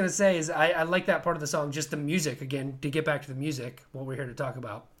 What I was gonna say is I like that part of the song, just the music again. To get back to the music, what we're here to talk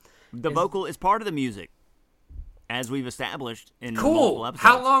about. The vocal is part of the music, as we've established in Cool. multiple episodes.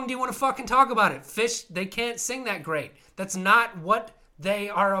 How long do you want to fucking talk about it? Fish, they can't sing that great. That's not what they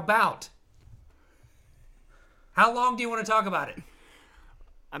are about. How long do you want to talk about it?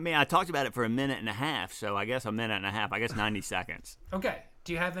 I mean, I talked about it for a minute and a half, so I guess a minute and a half. I guess 90 seconds. Okay.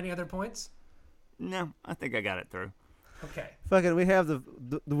 Do you have any other points? No, I think I got it through. Okay. Fucking, we have the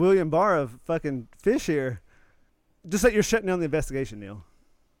William Barr of fucking Fish here. Just that you're shutting down the investigation, Neil.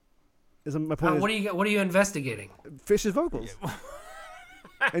 Is my point? What are you investigating? Fish's vocals.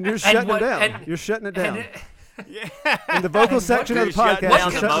 And you're shutting what- it down. and- you're shutting it down. Yeah. In the vocal and section of the what- podcast, What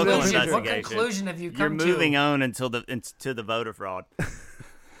you're shutting it conclusion- down. what investigation. conclusion have you You're come moving to? on until to the voter fraud.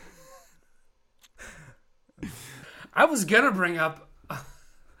 I was gonna bring up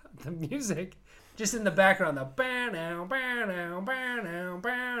the music, just in the background. The bow bow bow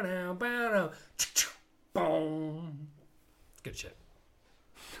bow bow boom. Good shit.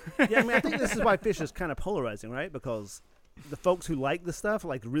 Yeah, I mean, I think this is why Fish is kind of polarizing, right? Because the folks who like the stuff,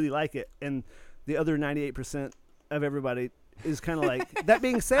 like, really like it, and the other 98% of everybody is kind of like. That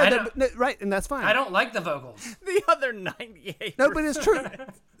being I said, don't- right, and that's fine. I don't like the vocals. The other 98. No, but it's true.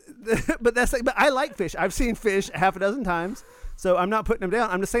 But that's like, but I like Fish. I've seen Fish half a dozen times, so I'm not putting them down.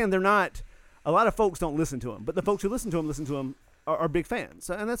 I'm just saying they're not. A lot of folks don't listen to them, but the folks who listen to them are big fans,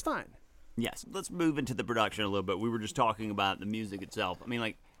 so, and that's fine. Yes. Let's move into the production a little bit. We were just talking about the music itself. I mean,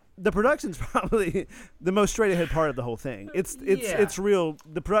 like, The production's probably the most straight ahead part of the whole thing. It's Yeah. real.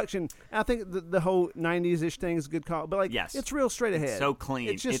 The production. I think the whole 90s ish thing is a good call, but like, Yes. it's real straight ahead. so clean.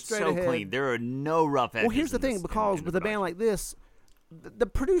 It's just straight so ahead. clean. There are no rough edges. Well, here's the in thing, this- because in with a band production. like this, the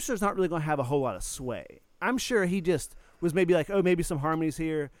producer's not really going to have a whole lot of sway. I'm sure he just was maybe like, oh, maybe some harmonies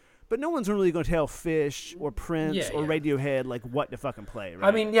here, but no one's really going to tell Fish or Prince Yeah, or yeah. Radiohead like what to fucking play. Right?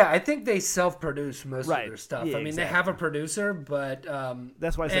 I mean, yeah, I think they self-produce most Right. of their stuff. Yeah, I mean, exactly. they have a producer, but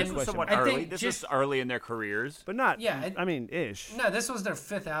that's why I said and it's questionable. somewhat I early. think This just- is early in their careers. But not. Yeah, I mean, ish. no, this was their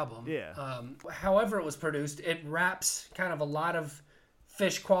 5th album. Yeah. However it was produced, it wraps kind of a lot of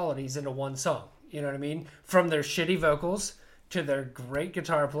Fish qualities into one song. You know what I mean? From their shitty vocals to their great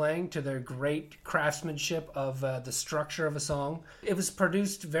guitar playing to their great craftsmanship of the structure of a song. It was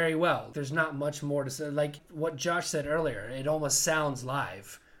produced very well. There's not much more to say. Like what Josh said earlier, it almost sounds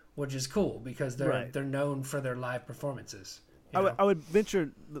live, which is cool because Right. they're known for their live performances. you know? I would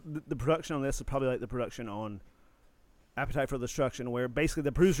venture the production on this is probably like the production on Appetite for Destruction, where basically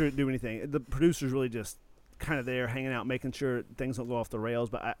the producer didn't do anything. The producer's really just kind of there hanging out, making sure things don't go off the rails.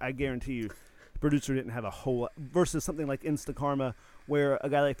 But I guarantee you, the producer didn't have a whole lot, versus something like Insta Karma, where a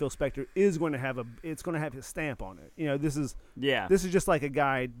guy like Phil Spector is going to have it's going to have his stamp on it. You know, this is just like a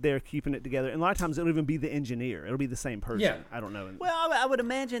guy there keeping it together. And a lot of times it'll even be the engineer. It'll be the same person. Yeah. I don't know. Well, I would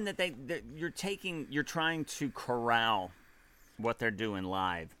imagine that you're trying to corral what they're doing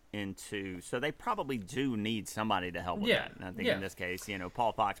live into, so they probably do need somebody to help with Yeah, that. And I think yeah. in this case,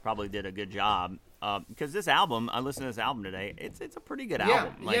 Paul Fox probably did a good job because this album, I listened to this album today. It's a pretty good Yeah,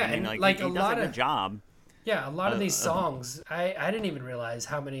 album. yeah, I mean, and he a does lot a good of job. Yeah, a lot of these songs, I didn't even realize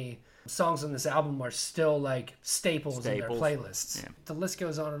how many songs on this album are still like staples in their Staples. playlists. Yeah. The list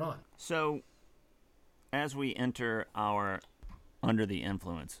goes on and on. So, as we enter our Under the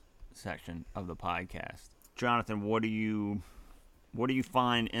Influence section of the podcast, Jonathan, what do you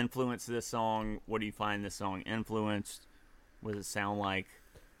find influenced this song? What do you find this song influenced? What does it sound like?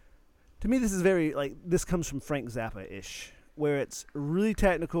 To me, this is very, like, this comes from Frank Zappa-ish, where it's really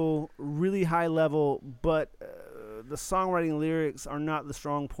technical, really high level, but the songwriting lyrics are not the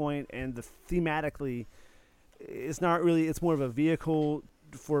strong point, and thematically, it's not really, it's more of a vehicle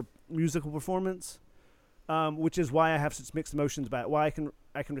for musical performance, which is why I have such mixed emotions about it, why I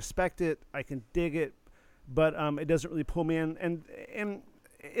can respect it, I can dig it, but it doesn't really pull me in, and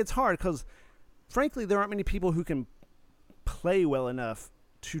it's hard, because frankly, there aren't many people who can play well enough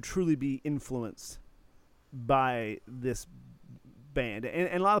to truly be influenced by this band.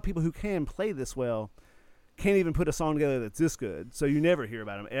 And a lot of people who can play this well can't even put a song together that's this good. So you never hear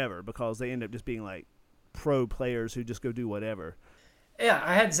about them ever because they end up just being like pro players who just go do whatever. Yeah,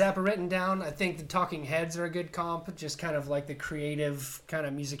 I had Zappa written down. I think the Talking Heads are a good comp, just kind of like the creative kind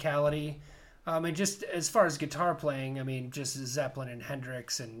of musicality. And just as far as guitar playing, I mean, just Zeppelin and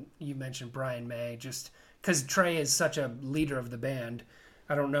Hendrix, and you mentioned Brian May, just because Trey is such a leader of the band.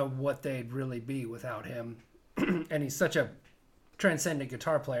 I don't know what they'd really be without him. And he's such a transcendent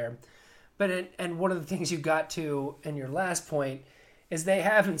guitar player. And one of the things you got to in your last point is they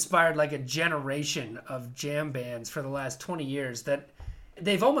have inspired like a generation of jam bands for the last 20 years that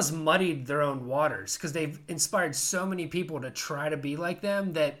they've almost muddied their own waters because they've inspired so many people to try to be like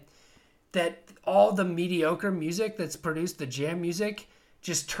them that all the mediocre music that's produced, the jam music,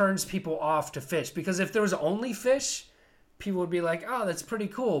 just turns people off to Fish. Because if there was only Fish, people would be like, oh, that's pretty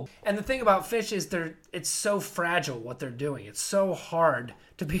cool. And the thing about Fish is it's so fragile what they're doing. It's so hard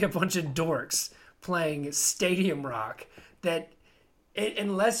to be a bunch of dorks playing stadium rock that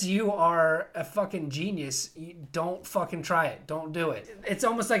unless you are a fucking genius, you don't fucking try it. Don't do it. It's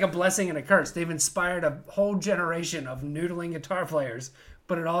almost like a blessing and a curse. They've inspired a whole generation of noodling guitar players,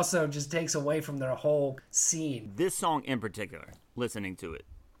 but it also just takes away from their whole scene. This song in particular, listening to it,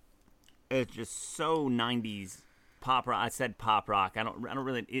 it's just so 90s pop rock. I said pop rock. I don't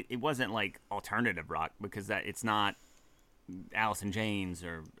really. It wasn't like alternative rock because it's not Alice in Chains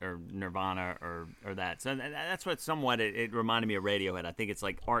or Nirvana or that. So that's what somewhat it reminded me of Radiohead. I think it's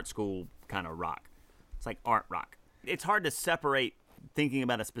like art school kind of rock. It's like art rock. It's hard to separate thinking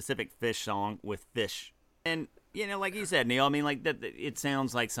about a specific Fish song with Fish. And, like you said, Neil, I mean, like, that it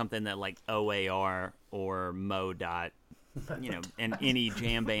sounds like something that, like, OAR or MoDOT, and any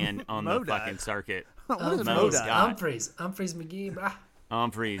jam band on the fucking circuit. What is MoDOT? Humphreys McGee, brah.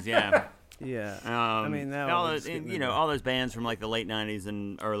 Humphreys, yeah. Yeah. I mean, that all was those, getting all those bands from, like, the late 90s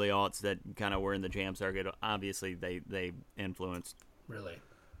and early aughts that kind of were in the jam circuit, obviously they influenced. Really?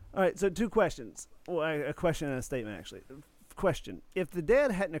 All right, so 2 questions. Well, a question and a statement, actually. Question: if the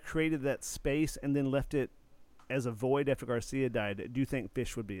Dead hadn't have created that space and then left it as a void after Garcia died, do you think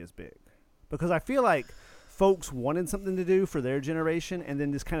Fish would be as big? Because I feel like folks wanted something to do for their generation, and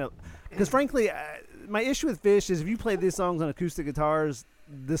then just kind of, because frankly, my issue with Fish is if you play these songs on acoustic guitars,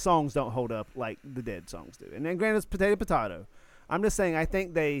 the songs don't hold up like the Dead songs do. And then granted, it's potato. I'm just saying, I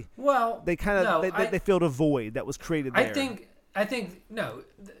think they filled a void that was created there. I think no,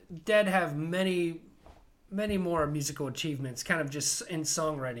 Dead have many more musical achievements kind of just in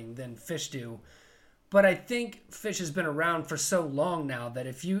songwriting than Fish do. But I think Fish has been around for so long now that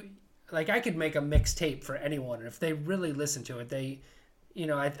if you, like, I could make a mixtape for anyone, and if they really listen to it,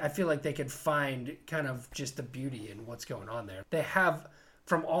 I feel like they could find kind of just the beauty in what's going on there. They have,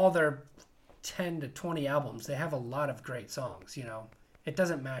 from all their 10 to 20 albums, they have a lot of great songs, It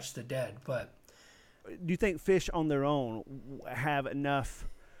doesn't match the Dead, but... Do you think Fish on their own have enough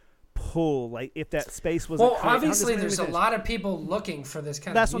pull, like if that space was obviously there's a lot of people looking for this kind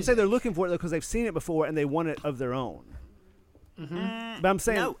of music. That's what I'm saying. They're looking for it because they've seen it before and they want it of their own. But I'm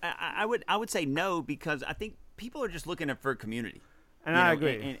saying no. I would say no, because I think people are just looking for a community, and I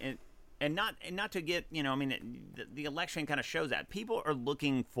agree, and not to get the election kind of shows that people are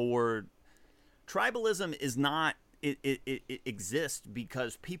looking for tribalism. Is not it exists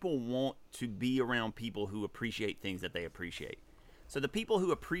because people want to be around people who appreciate things that they appreciate. So the people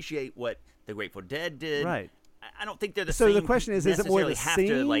who appreciate what the Grateful Dead did, right? I don't think they're the same. So the question is it more the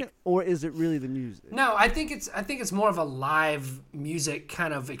scene, or is it really the music? No, I think it's more of a live music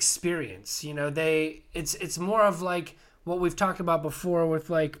kind of experience. It's more of like what we've talked about before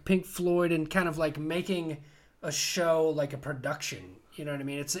with like Pink Floyd and kind of like making a show like a production. You know what I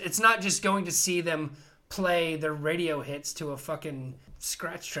mean? It's not just going to see them play their radio hits to a fucking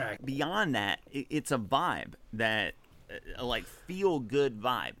scratch track. Beyond that, it's a vibe that. Like feel good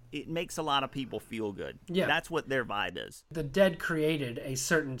vibe. It makes a lot of people feel good. Yeah, that's what their vibe is. The Dead created a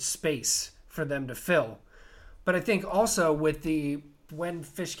certain space for them to fill, but I think also with when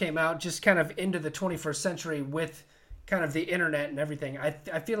Fish came out, just kind of into the 21st century with kind of the internet and everything, I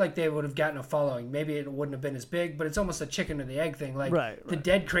feel like they would have gotten a following. Maybe it wouldn't have been as big, but it's almost a chicken and the egg thing. Like the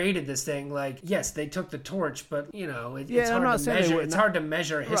Dead created this thing. Like yes, they took the torch, but it's hard to measure. It's hard to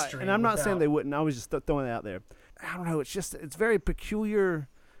measure history. Right. And I'm not saying they wouldn't. I was just throwing it out there. I don't know. It's very peculiar,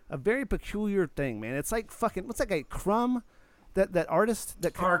 a very peculiar thing, man. It's like fucking. What's that guy Crumb, that artist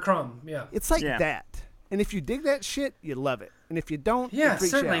that Crumb, yeah. It's like that. And if you dig that shit, you love it. And if you don't, yeah, it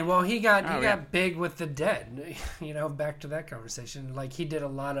freaks certainly. you out. Well, he got big with the Dead. Back to that conversation. Like he did a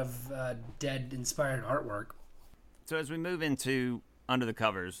lot of Dead inspired artwork. So as we move into Under the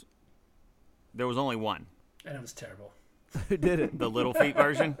Covers, there was only one, and it was terrible. Who did it? The Little Feat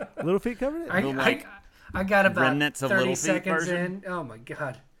version. Little Feat covered it. I got about remnants of 30 Little Feat seconds version. in. Oh my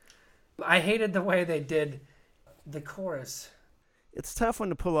god. I hated the way they did the chorus. It's a tough one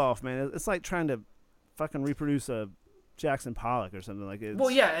to pull off, man. It's like trying to fucking reproduce a Jackson Pollock or something like it.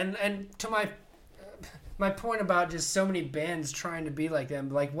 Well, yeah, and to my point about just so many bands trying to be like them,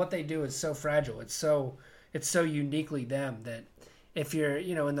 like what they do is so fragile. It's so uniquely them that if you're,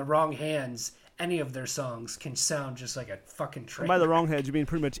 in the wrong hands, any of their songs can sound just like a fucking train. By the wrong head, you mean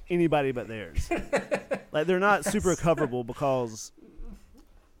pretty much anybody but theirs. Like they're not super coverable because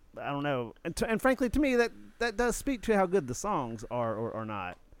I don't know, and frankly, to me, that does speak to how good the songs are or are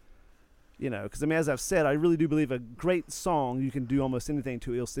not. Because as I've said, I really do believe a great song you can do almost anything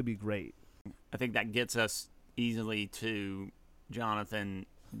to; it'll still be great. I think that gets us easily to Jonathan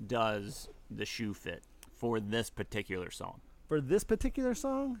does the shoe fit for this particular song. For this particular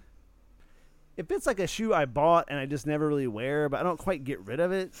song. If it's like a shoe I bought and I just never really wear, but I don't quite get rid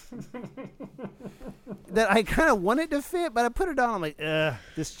of it, that I kind of want it to fit, but I put it on, I'm like,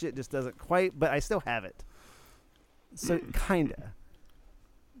 this shit just doesn't quite, but I still have it. So, kinda.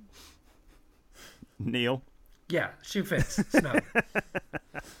 Neil? Yeah, shoe fits. Snow.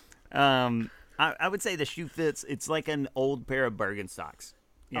 I would say the shoe fits, it's like an old pair of Birkenstocks.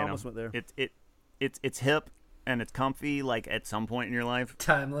 I almost went there. It's hip, and it's comfy like at some point in your life,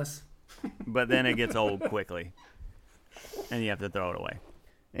 Timeless. but then it gets old quickly, and you have to throw it away.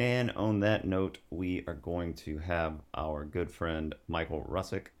 And on that note, we are going to have our good friend Michael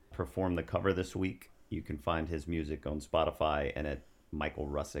Russick perform the cover this week. You can find his music on Spotify and at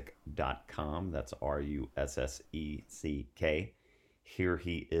michaelrussick.com. That's RUSSECK. Here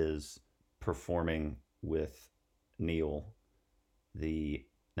he is performing with Neil the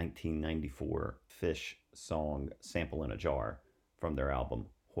 1994 Fish song Sample in a Jar from their album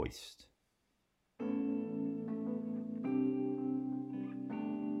Hoist.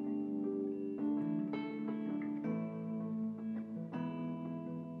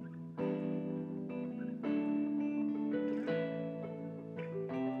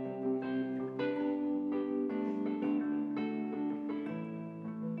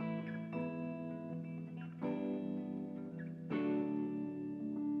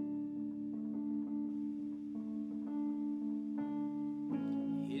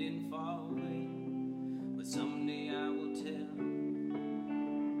 He didn't fall away, but someday I will tell.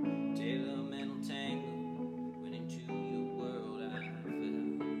 Taylor mental tangle went into your world. I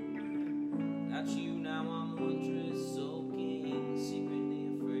fell. Got you now. I'm wondrous, soaking, secretly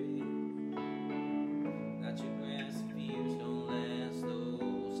afraid. Got your grass fears don't last,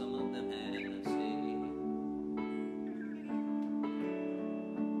 though some of them have stayed.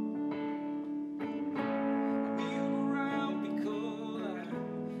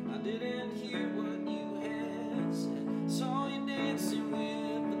 I didn't hear what you had said. Saw you dancing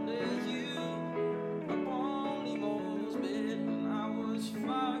with the you.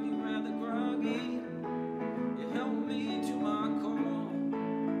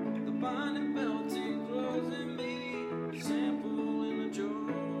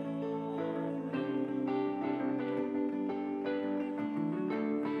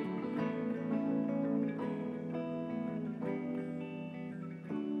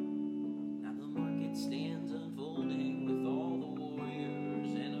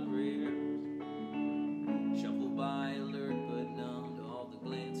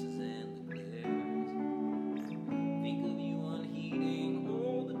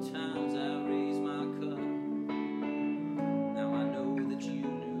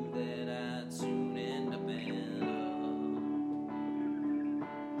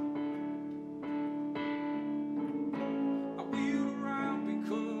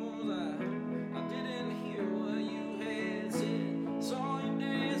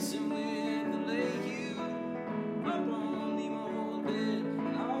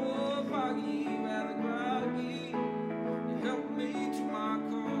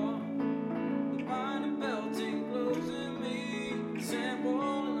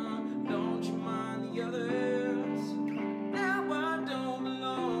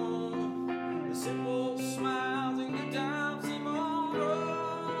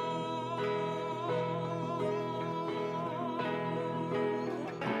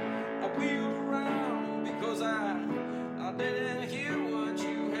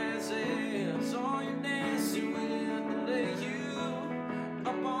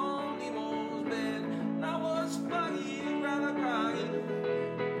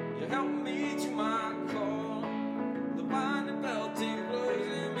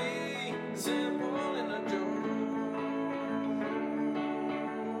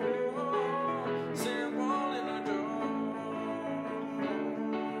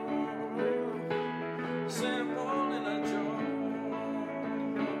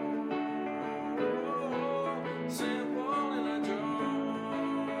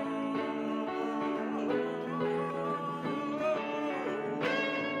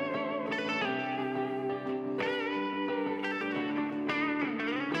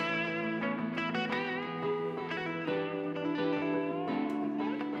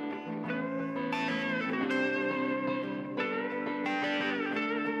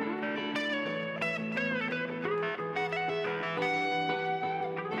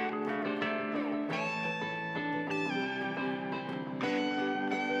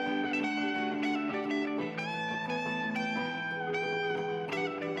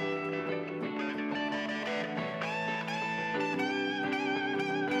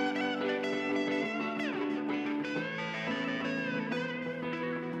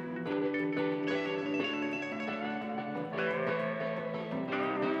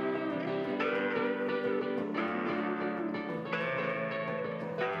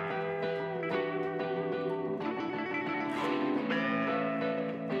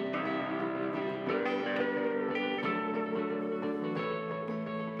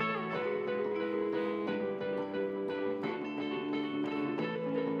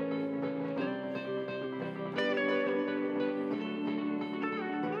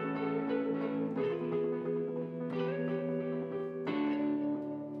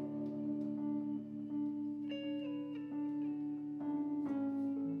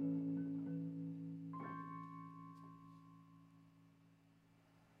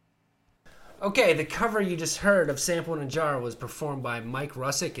 Okay, the cover you just heard of Sample in a Jar was performed by Mike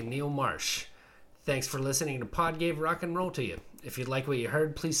Russick and Neil Marsh. Thanks for listening to Pod Gave Rock and Roll to you. If you like what you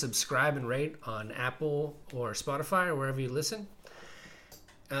heard, please subscribe and rate on Apple or Spotify or wherever you listen.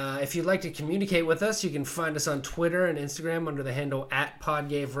 If you'd like to communicate with us, you can find us on Twitter and Instagram under the handle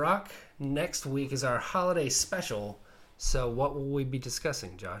 @PodGaveRock. Next week is our holiday special. So what will we be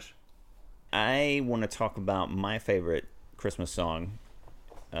discussing, Josh? I want to talk about my favorite Christmas song,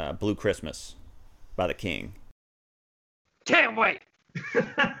 Blue Christmas by The King. Can't wait!